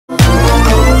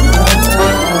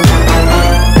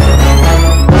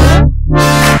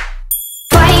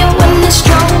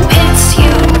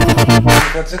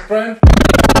That's it, Brian?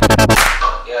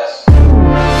 Yes.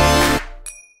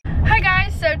 Hi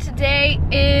guys, so today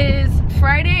is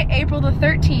Friday, April the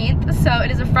 13th. So it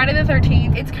is a Friday the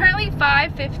 13th. It's currently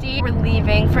 5:50. We're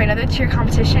leaving for another cheer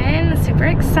competition. Super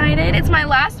excited. It's my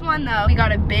last one though. We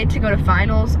got a bid to go to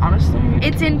finals, honestly.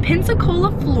 It's in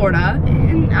Pensacola, Florida.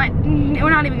 And we're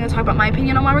not even gonna talk about my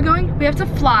opinion on why we're going. We have to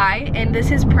fly, and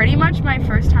this is pretty much my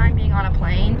first time being on a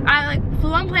plane. I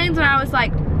flew on planes when I was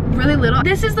really little.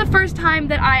 This is the first time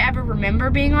that I ever remember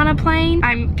being on a plane.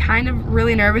 I'm kind of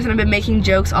really nervous, and I've been making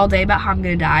jokes all day about how I'm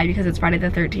gonna die because it's Friday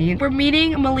the 13th. We're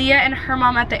meeting Malia and her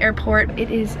mom at the airport. It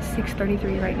is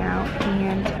 6:33 right now,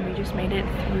 and we just made it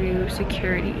through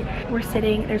security. We're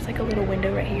sitting, there's a little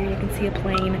window right here. You can see a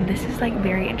plane. This is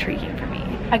very intriguing for me.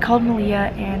 I called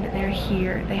Malia and they're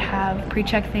here. They have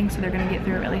pre-check things, so they're gonna get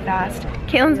through it really fast.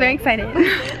 Caitlin's very excited.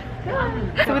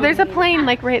 So there's a plane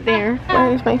right there.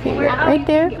 There's my favorite, right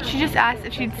there. She just asked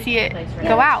if she'd see it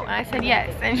go out, and I said yes,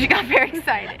 and she got very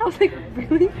excited. I was like,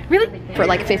 really? Really? For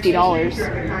 $50.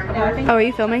 Oh, are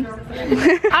you filming?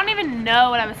 I don't even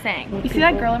know what I was saying. You see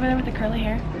that girl over there with the curly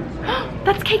hair?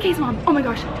 That's KK's mom. Oh my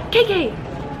gosh. KK!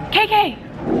 KK!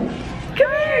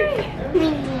 Come here!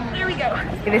 There we go.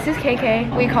 This is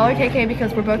KK. We call her KK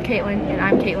because we're both Caitlin, and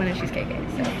I'm Caitlin and she's KK.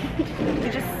 So we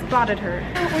just spotted her.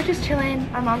 We're just chilling.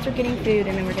 Our moms are getting food,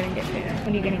 and then we're gonna get food.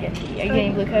 When are you gonna get tea? Are you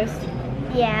getting glucose?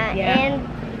 Yeah, and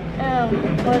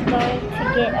we're going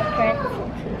to get a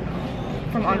pretzel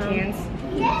from Auntie Anne's.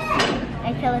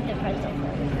 I feel like the pretzel.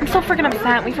 I'm so freaking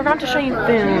upset. We forgot to show you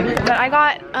food. But I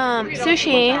got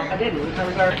sushi,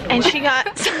 and she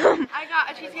got some. I got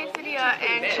a cheese quesadilla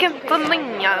and chicken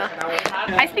piña.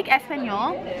 I speak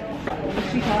Espanol.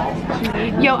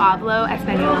 Yo hablo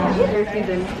Espanol.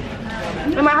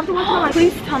 I might have to look on.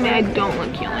 Please tell me I don't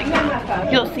look cute like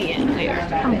that. You'll see it later.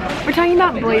 We're talking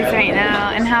about boys right now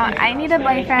and how I need a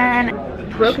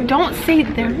boyfriend. Don't say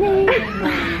their name.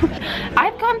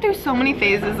 I've gone through so many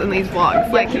phases in these vlogs.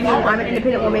 I'm an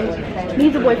independent woman,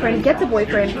 needs a boyfriend, gets a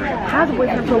boyfriend, has a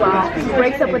boyfriend for a while,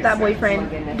 breaks up with that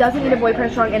boyfriend, doesn't need a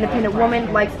boyfriend, strong, independent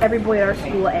woman, likes every boy at our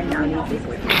school, and now needs a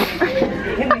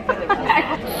boyfriend.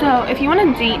 So if you want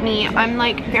to date me, I'm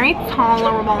very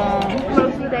tolerable.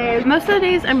 Most of the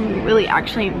days I'm really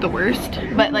actually the worst,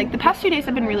 but the past 2 days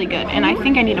have been really good, and I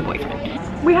think I need a boyfriend.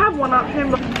 We have one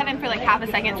option, but in for half a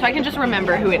second so I can just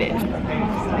remember who it is.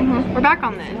 We're back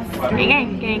on this.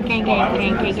 Gang, gang, gang, gang,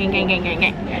 gang, gang, gang, gang, gang, gang,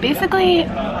 gang. Basically,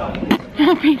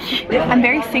 I'm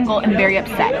very single and very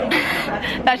upset.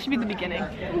 That should be the beginning.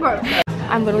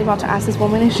 I'm literally about to ask this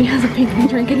woman if she has a pinkity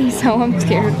drinkity, so I'm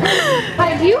scared.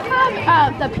 Do you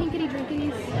have the pinkity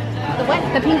drinkities? The what?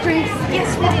 The pink drinks?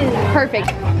 Yes, we do.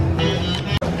 Perfect.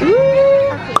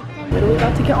 Ooh. Literally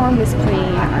about to get on this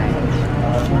plane.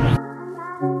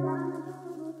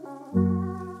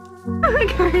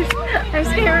 Guys, I'm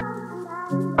scared.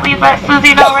 Please let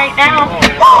Susie know right now.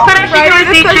 That she can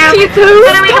receive you.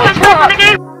 Then we can start the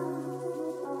game.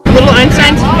 Little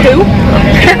Einstein's poo.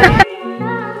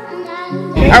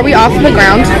 Are we off the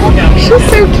ground? She's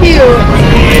so cute.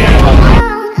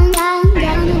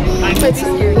 It's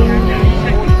scary.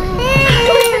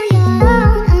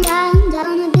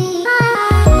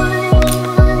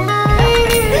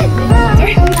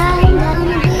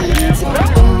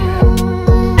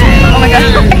 Oh my gosh.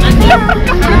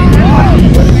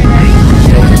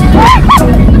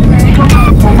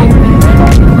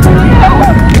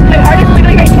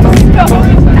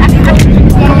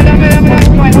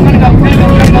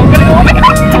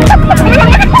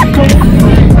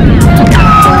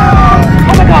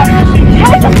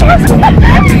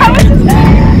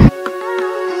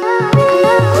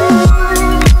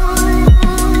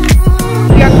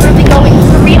 We are currently going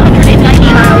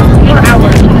 390 miles per hour.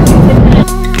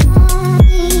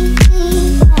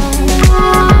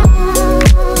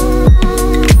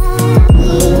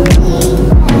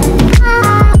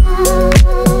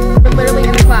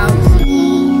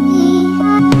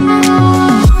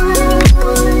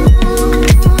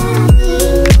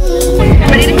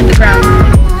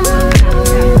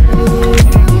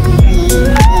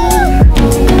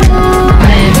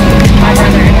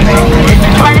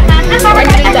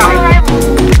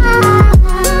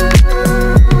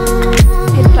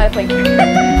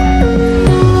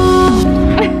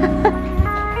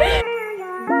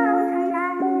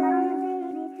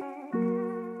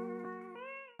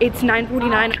 It's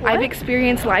 9:49. I've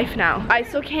experienced life now. I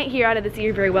still can't hear out of this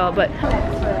ear very well, but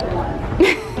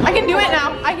I can do it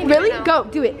now. I can really? Go,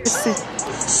 do it.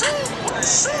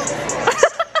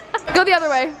 Go the other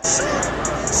way.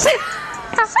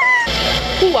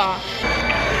 Hoo-ah.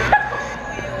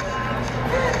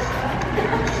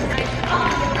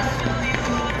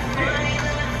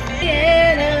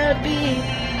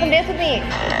 Come dance with me.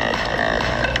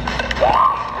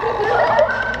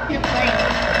 You're playing.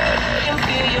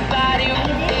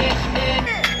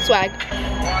 Swag.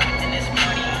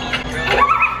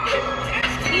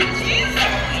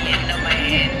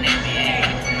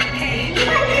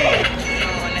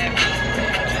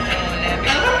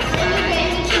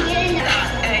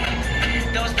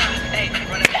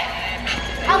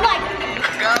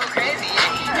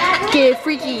 Get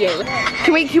freaky.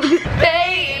 Can we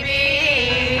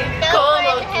baby,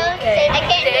 como te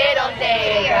donde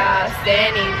llegaste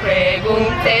ni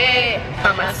pregunté,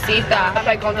 mamacita,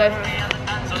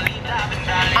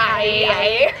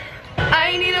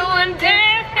 I need a one dance.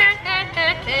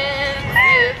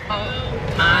 Oh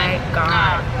my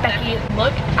God, Becky,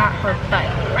 look at her butt.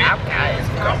 Wow, guys,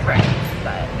 girlfriend's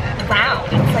butt. Wow,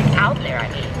 it's like out there. I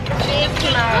mean,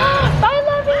 bye,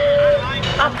 lovey.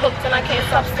 I'm hooked and I can't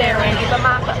stop staring. Even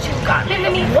my butt, you got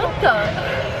me. What the?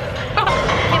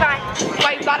 Okay, bye.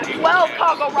 Wait, you got 12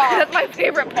 Congo Raw. That's my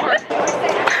favorite part.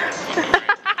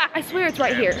 I swear it's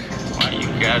right here. You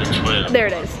got it, 12. There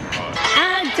it is.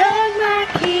 I dug my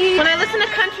key. When I listen to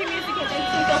country music, it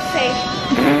makes me feel safe.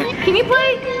 Can you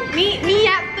play me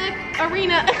at the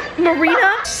arena?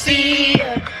 Marina? See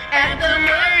ya at the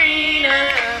marina.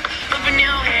 Moving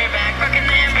your hair back, rocking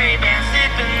that braid band,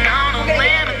 sipping on a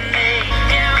lemonade.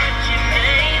 Yeah, what's your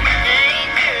name? Hey,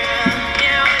 girl.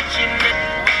 Yeah, what's your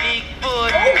name? Big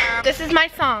boy. This is my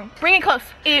song. Bring it close.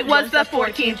 It was the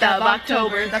 14th of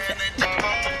October. That's it.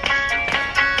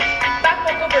 Back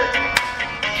over.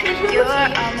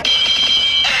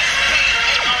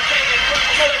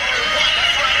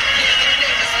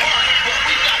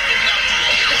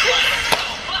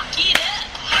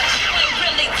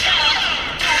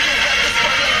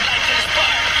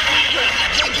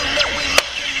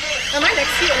 Am I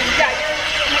next to you? Yeah,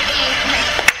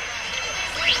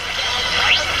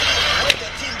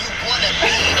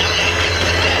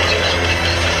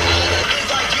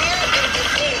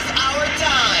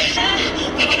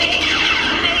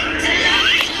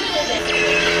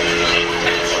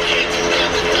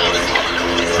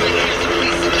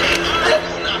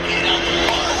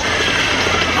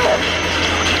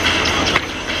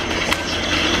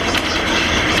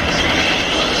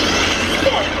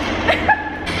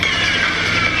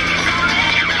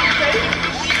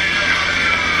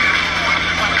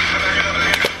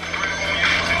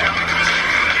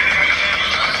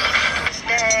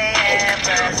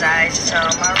 Ice on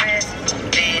my wrist,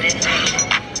 beat it,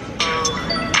 ooh,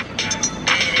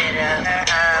 beat it up.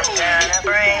 I'm gonna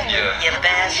bring your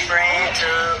best friend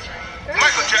too.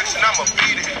 Michael Jackson, I'ma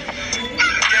beat it.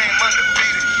 Game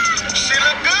undefeated. She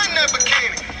look good in that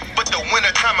bikini, but the winter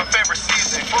time my favorite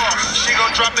season. She gon'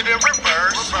 drop it in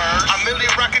reverse. I merely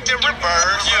rock it in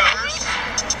reverse.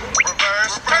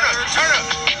 Reverse, turn up, turn up.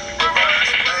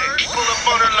 Reverse, hey, pull up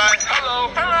on her like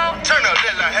hello, hello. Turn up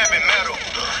lit like heavy metal.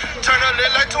 Turn up lit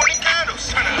like 20 candles.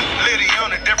 Turn up litty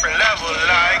on a different level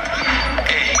like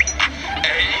hey,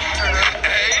 hey, turn up,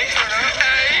 hey,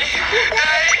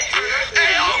 hey,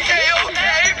 hey, okay,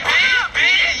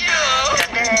 beat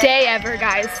you. day ever,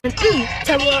 guys. Ew!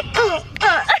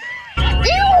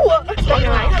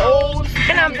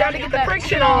 And I'm down to get the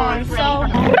friction on. So,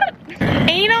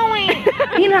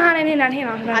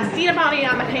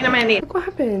 look what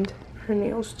happened. Her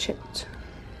nails chipped.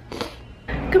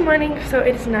 Good morning. So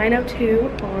it is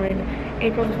 9:02 on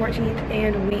April the 14th,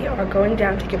 and we are going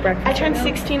down to get breakfast. I turned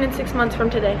 16 in 6 months from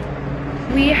today.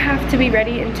 We have to be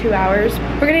ready in 2 hours.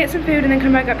 We're gonna get some food and then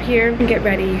come back up here and get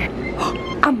ready.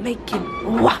 I'm making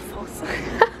waffles.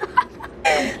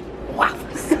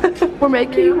 Waffles. We're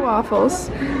making waffles,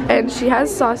 and she has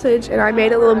sausage, and I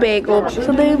made a little bagel.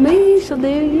 So they me, so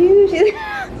they you.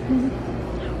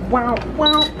 Wow,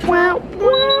 wow, wow,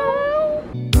 wow.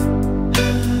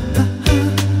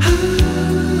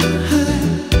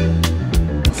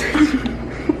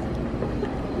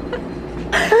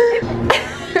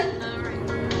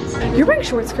 You're wearing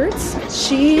short skirts.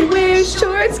 She wears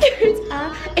short skirts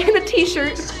and a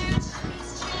t-shirt.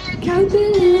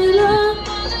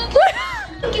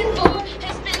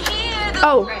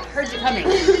 Oh, Heard you coming.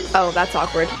 oh, that's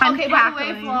awkward. Okay, by the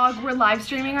way, vlog, we're live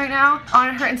streaming right now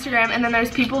on her Instagram, and then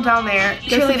there's people down there,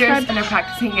 cheerleaders, and they're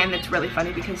practicing, and it's really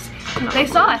funny because they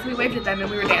saw us, we waved at them, and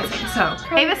we were dancing. So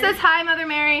Ava says hi, Mother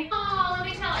Mary. Oh, let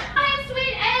me tell her. Hi,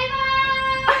 sweet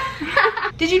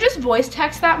Ava. Did you just voice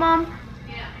text that, Mom?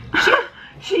 Yeah.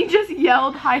 She just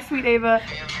yelled, hi, sweet Ava.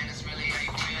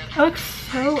 It looks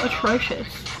so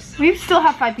atrocious. We still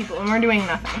have 5 people and we're doing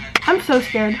nothing. I'm so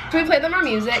scared. Can we play them our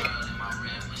music?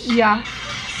 Yeah.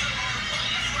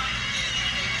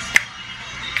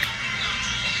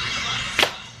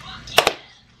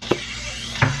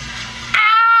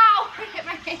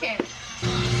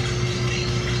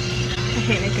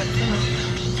 hate makeup so much.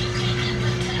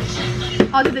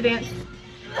 I'll do the dance.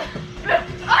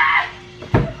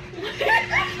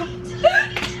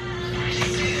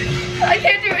 I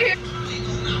can't do it here.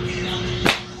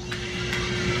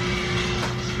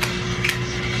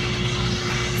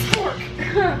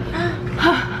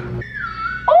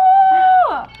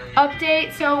 Oh!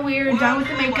 Update, so we're done with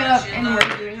the makeup and we're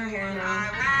doing our hair now.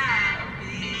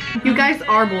 You guys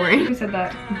are boring. Who said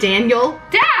that? Daniel.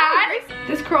 Dad!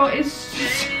 This curl is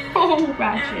so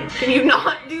ratchet. Can you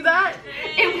not do that?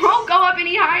 It won't go up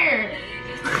any higher.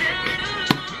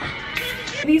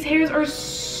 These hairs are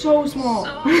so small.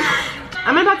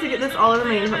 I'm about to get this all over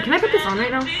my uniform. Can I put this on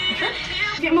right now? Sure.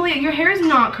 Okay, Malia, your hair is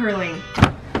not curling.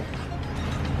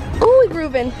 Oh, we're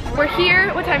grooving. We're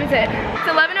here. What time is it? It's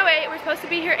 11:08. We're supposed to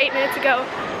be here 8 minutes ago,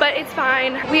 but it's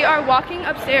fine. We are walking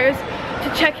upstairs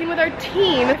to check in with our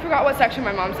team. I forgot what section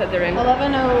my mom said they're in.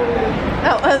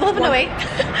 11:08.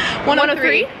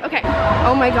 103? Okay.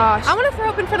 Oh my gosh. I want to throw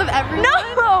up in front of everyone.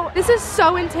 No! This is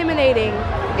so intimidating.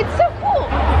 It's so cool.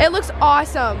 It looks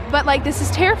awesome, but like this is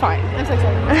terrifying. I'm so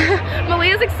excited.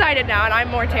 Malia's excited now and I'm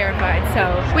more terrified,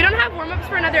 so. We don't have warm-ups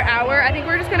for another hour. I think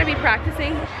we're just gonna be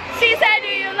practicing. She said, do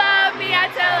you love me? I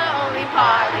tell her only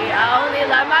partly. I only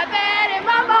love my bed and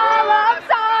my mama. I'm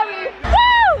sorry.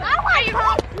 Woo! I like you.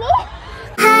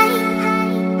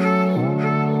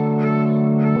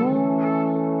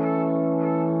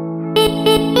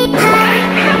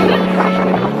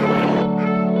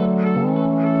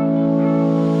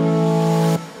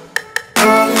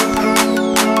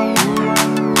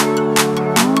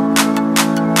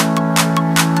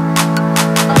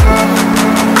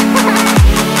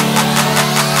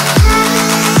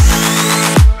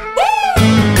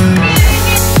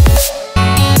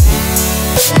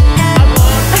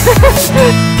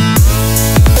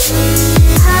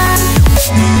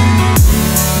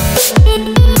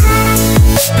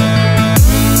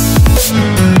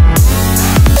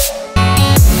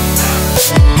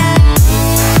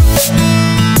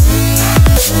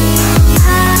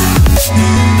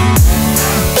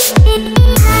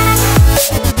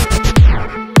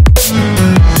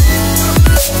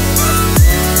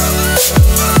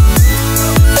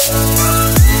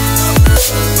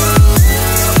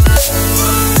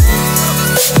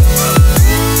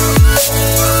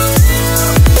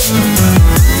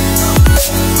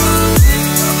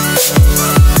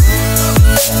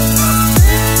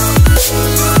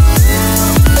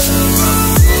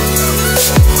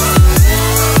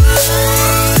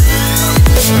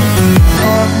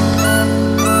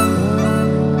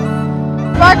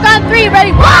 Mark on 3,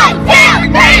 ready? 1,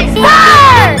 2, 3,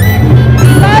 start!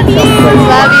 Love you!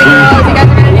 Love you girls, you guys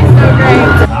are gonna do so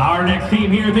great. Our next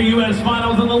team here at the U.S.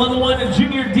 Finals in the Level 1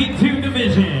 Junior D2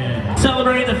 Division.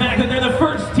 Celebrating the fact that they're the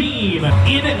first team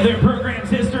in their program's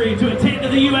history to attend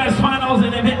the U.S. Finals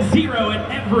and have hit 0 in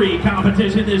every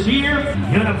competition this year.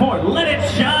 Unit 4, Let It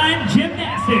Shine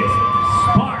Gymnastics,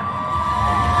 Spark.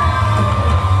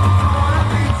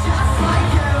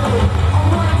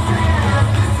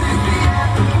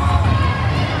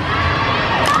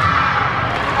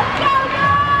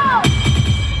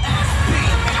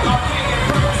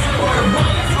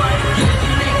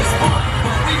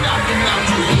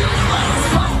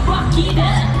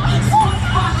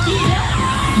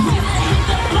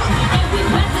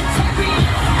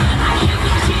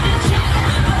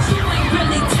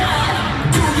 Really tough.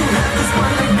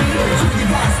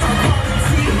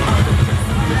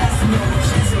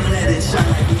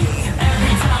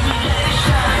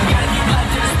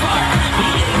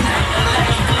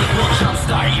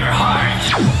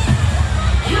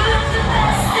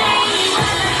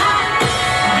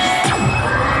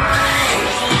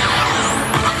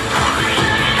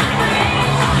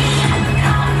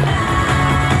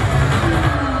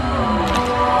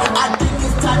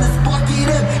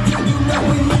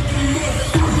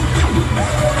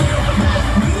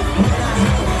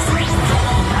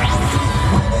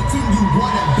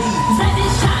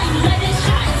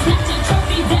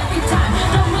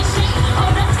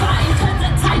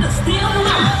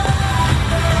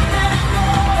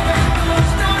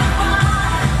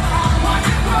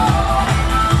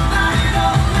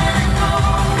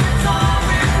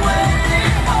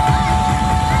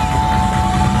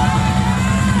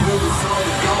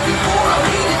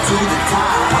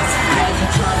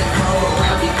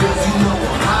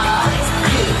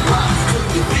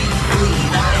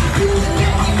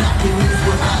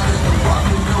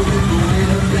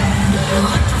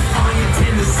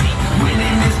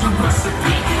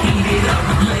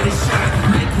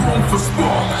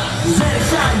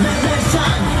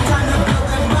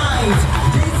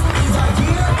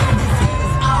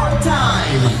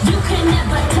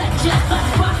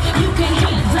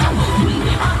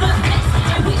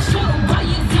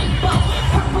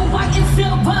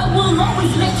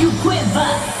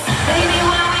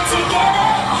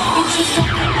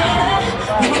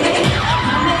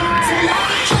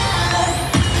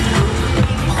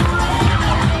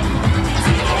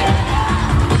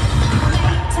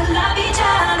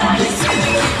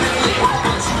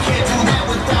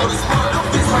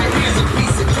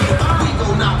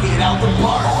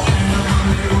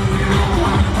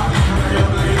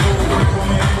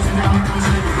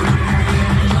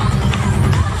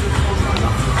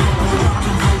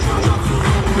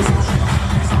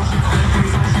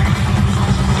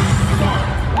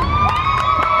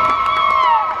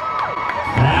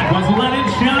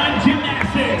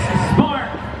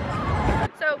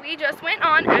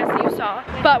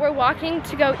 walking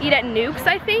to go eat at Nuke's,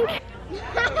 I think.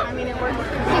 I mean, it works.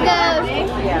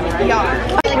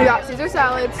 We got Caesar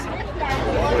salads.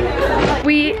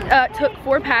 We took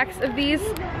 4 packs of these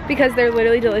because they're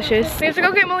literally delicious. We have to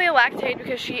go get Malia Lactate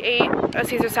because she ate a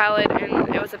Caesar salad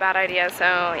and it was a bad idea, so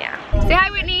yeah. Say hi,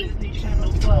 Whitney.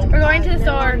 We're going to the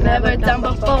store. Never done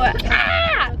before.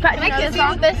 Ah! Can I kiss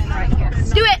on this?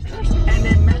 Do it.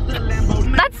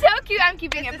 That's so cute. I'm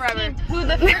keeping it forever. Who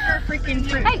the frick or freaking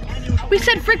fruit? Hey, we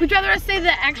said frick. Would you rather us say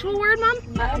the actual word, Mom?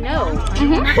 No.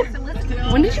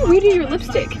 When did you redo your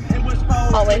lipstick?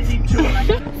 Always.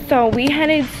 So we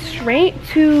headed straight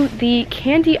to the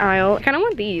candy aisle. I kind of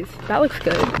want these. That looks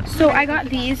good. So I got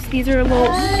these. These are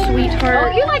little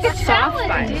sweetheart. Oh, you like a soft salad.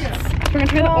 bites. We're gonna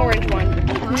try the orange one.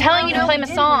 I'm telling you to play my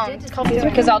song.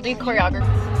 Because I'll do choreography.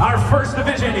 Our first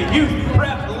division, Youth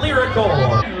Prep Lyrical.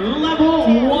 Level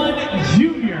 1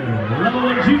 Junior. Level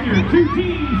 1 Junior, 2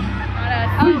 teams.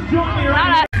 Please join me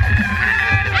around.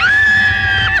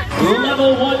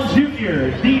 Level 1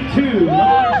 Junior, D2. Level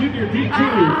 1 Junior, D2.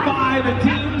 5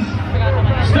 teams.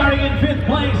 Starting in 5th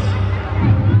place.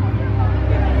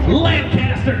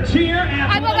 Lancaster Cheer and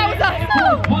I thought that was us.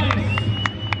 4th place.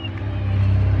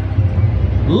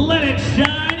 Let It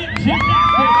Shine Gymnastics.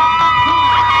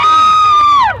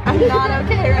 I'm not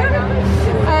okay right now.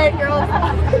 Alright, girls.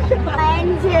 1,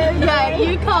 2, 3. Yeah,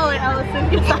 you call it, Allison,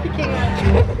 because I can't.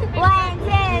 1, 2,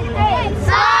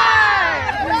 3.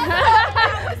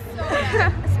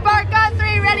 Spark on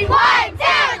 3, ready? 1, 2,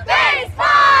 3,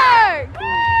 spark!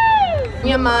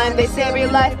 Your mind, they say real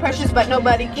life precious, but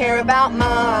nobody care about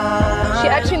mine. She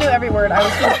actually knew every word. I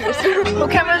was confused. Who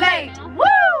came late? Woo!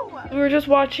 We were just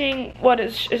watching,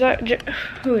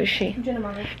 who is she? Jenna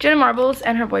Marbles. Jenna Marbles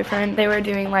and her boyfriend. They were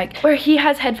doing like, where he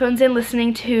has headphones in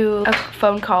listening to a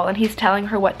phone call and he's telling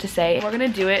her what to say. We're gonna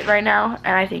do it right now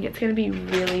and I think it's gonna be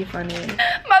really funny.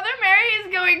 Mother Mary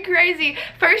is going crazy.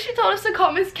 First she told us to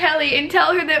call Miss Kelly and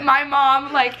tell her that my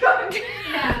mom like never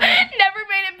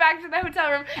made it back to the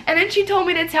hotel room. And then she told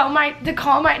me to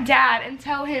call my dad and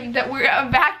tell him that we're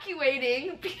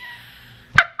evacuating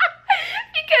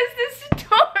because this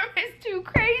storm is too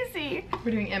crazy.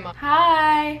 We're doing Emma.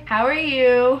 Hi, how are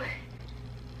you?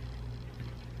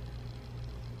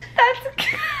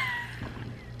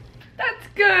 That's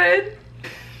good.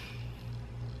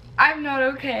 I'm not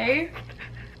okay.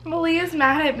 Malia's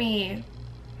mad at me.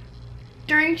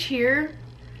 During cheer,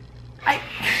 I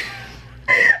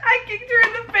kicked her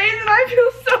in the face and I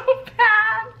feel so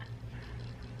bad.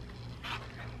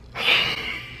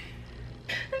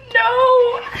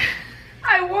 No,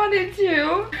 I wanted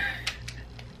to.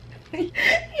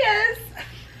 Yes.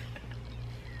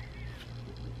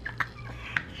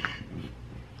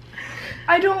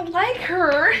 I don't like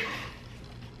her.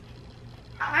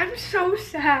 I'm so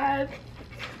sad.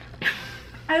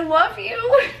 I love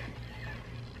you.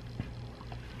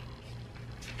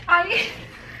 I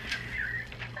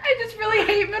just really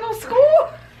hate middle school.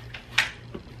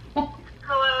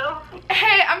 Hello?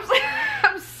 Hey,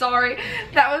 I'm sorry.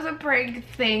 That was a prank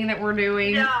thing that we're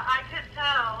doing. Yeah, I could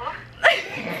tell.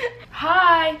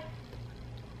 Hi.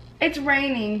 It's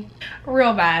raining.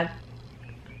 Real bad.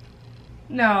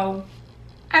 No.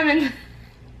 I'm in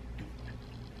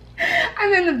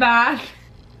the bath.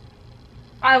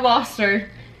 I lost her.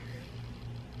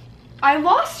 I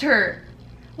lost her.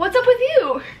 What's up with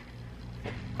you?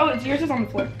 Oh, it's yours is on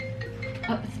the floor.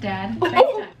 Oh, it's Dad.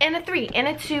 Oh. And a 3, and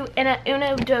a 2, and a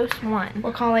uno, dos, 1.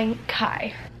 We're calling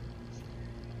Kai.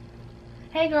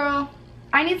 Hey girl,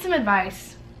 I need some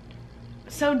advice.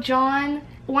 So John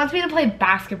wants me to play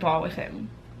basketball with him.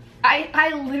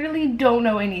 I literally don't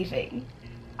know anything.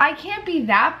 I can't be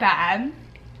that bad.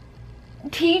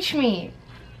 Teach me.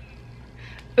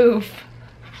 Oof.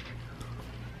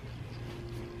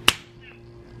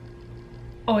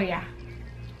 Oh yeah.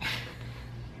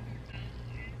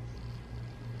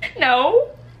 No.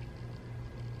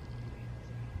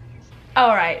 All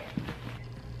right.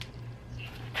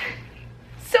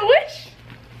 Swish.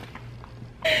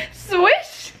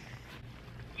 Swish.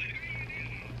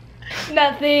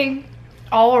 Nothing.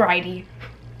 Alrighty.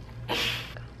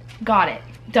 Got it.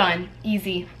 Done.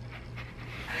 Easy.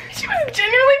 She was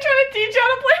genuinely trying to teach you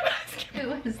how to play basketball.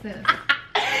 What is this?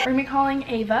 We're gonna be calling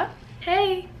Ava.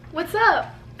 Hey, what's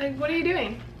up? Like, what are you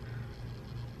doing?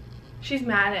 She's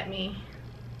mad at me.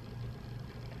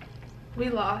 We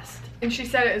lost. And she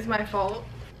said it was my fault.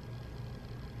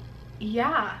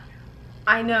 Yeah,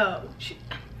 I know. She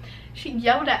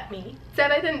yelled at me. Said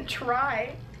I didn't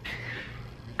try.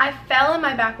 I fell in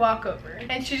my back walkover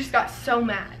and she just got so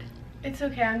mad. It's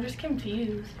okay, I'm just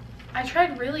confused. I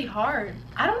tried really hard.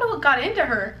 I don't know what got into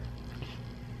her.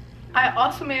 I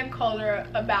also may have called her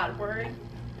a bad word.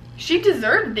 She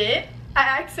deserved it.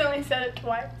 I accidentally said it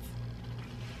twice.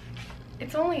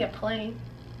 It's only a plane.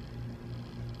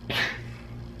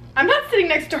 I'm not sitting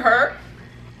next to her.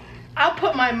 I'll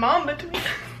put my mom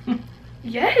between.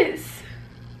 Yes.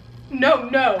 No,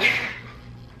 no.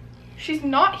 She's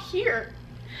not here.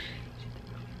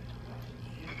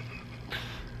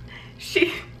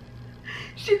 She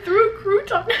threw a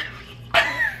crouton at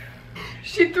me.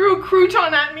 She threw a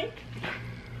crouton at me.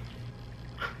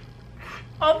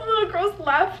 All the little girls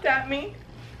laughed at me.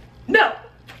 No.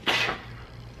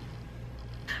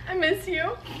 I miss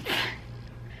you.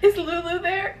 Is Lulu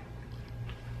there?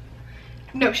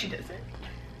 No, she doesn't.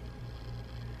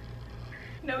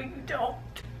 No, you don't.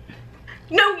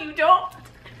 No, you don't.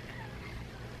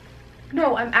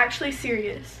 No, I'm actually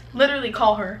serious. Literally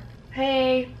call her.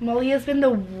 Hey, Malia's been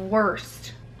the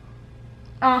worst.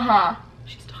 Uh-huh.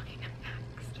 She's talking to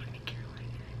Max, talking to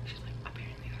Caroline. She's like,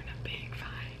 apparently they're in a big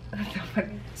fight. That's so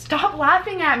funny. Stop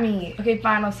laughing at me. Okay,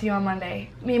 fine, I'll see you on Monday.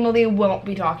 Me and Malia won't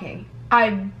be talking.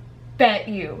 I bet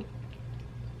you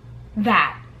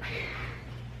that.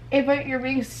 Ava, you're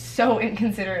being so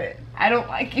inconsiderate. I don't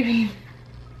like you.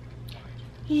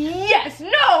 Yes,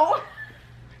 no!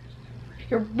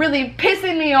 You're really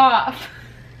pissing me off.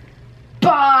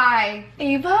 Bye.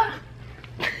 Ava?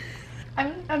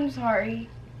 I'm sorry.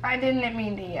 I didn't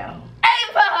mean to yell.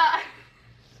 Ava!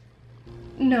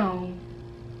 No.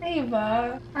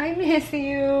 Ava, I miss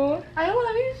you. I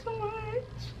love you so much.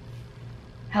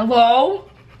 Hello?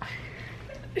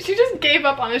 She just gave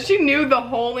up on us. She knew the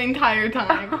whole entire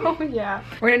time. Oh, yeah.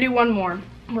 We're gonna do one more.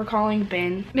 We're calling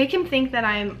Ben. Make him think that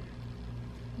I'm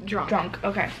drunk.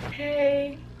 Okay.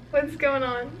 Hey, what's going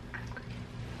on?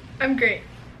 I'm great.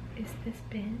 Is this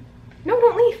Ben? No,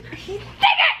 don't leave. Dang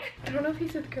it! I don't know if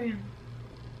he's with Graham.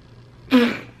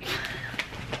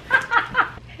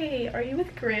 Hey, are you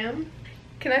with Graham?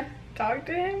 Can I talk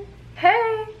to him?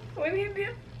 Hey, what do you do?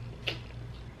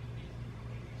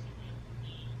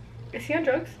 Is he on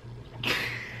drugs?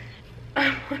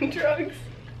 I'm on drugs.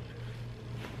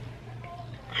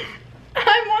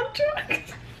 I'm on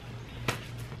drugs.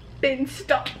 Ben,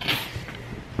 stop.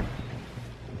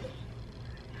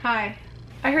 Hi.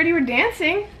 I heard you were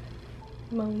dancing.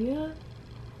 Malia?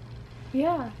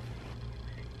 Yeah.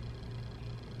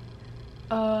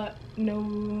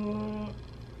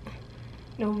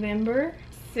 November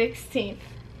 16th.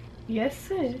 Yes,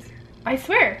 sis. I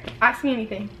swear. Ask me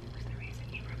anything. What's the reason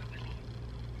you broke up with me?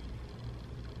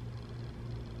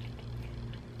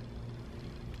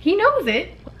 He knows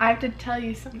it. I have to tell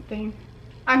you something.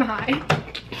 I'm high.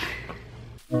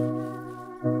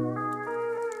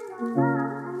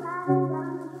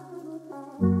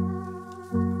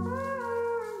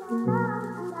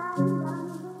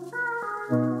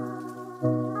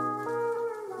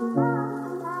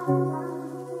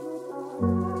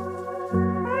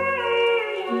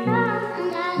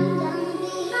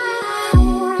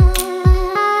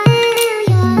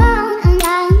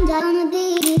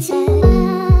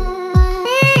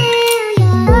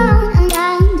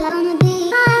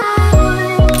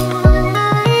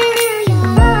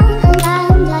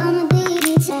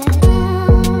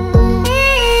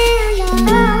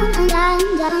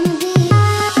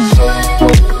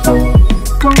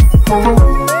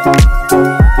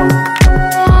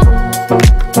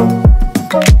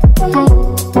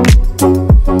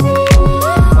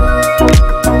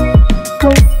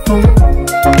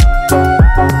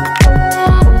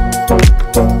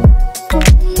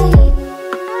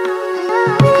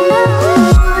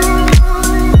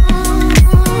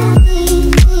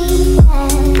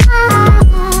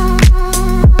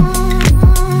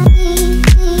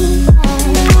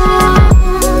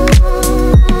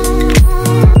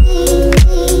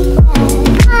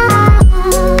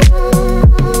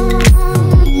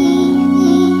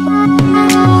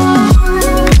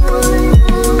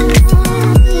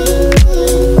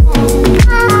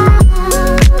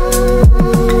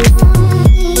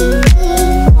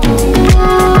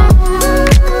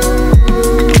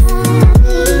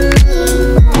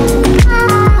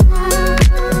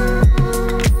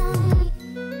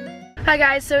 Hi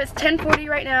guys, so it's 10:40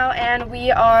 right now and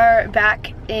we are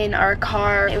back in our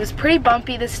car. It was pretty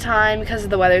bumpy this time because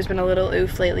the weather's been a little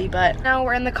oof lately, but now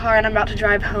we're in the car and I'm about to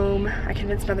drive home. I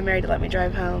convinced Mother Mary to let me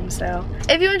drive home, so.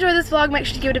 If you enjoyed this vlog, make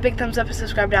sure to give it a big thumbs up and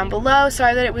subscribe down below.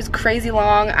 Sorry that it was crazy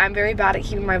long. I'm very bad at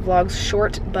keeping my vlogs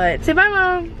short, but say bye,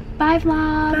 Mom. Bye,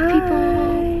 vlog,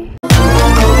 people.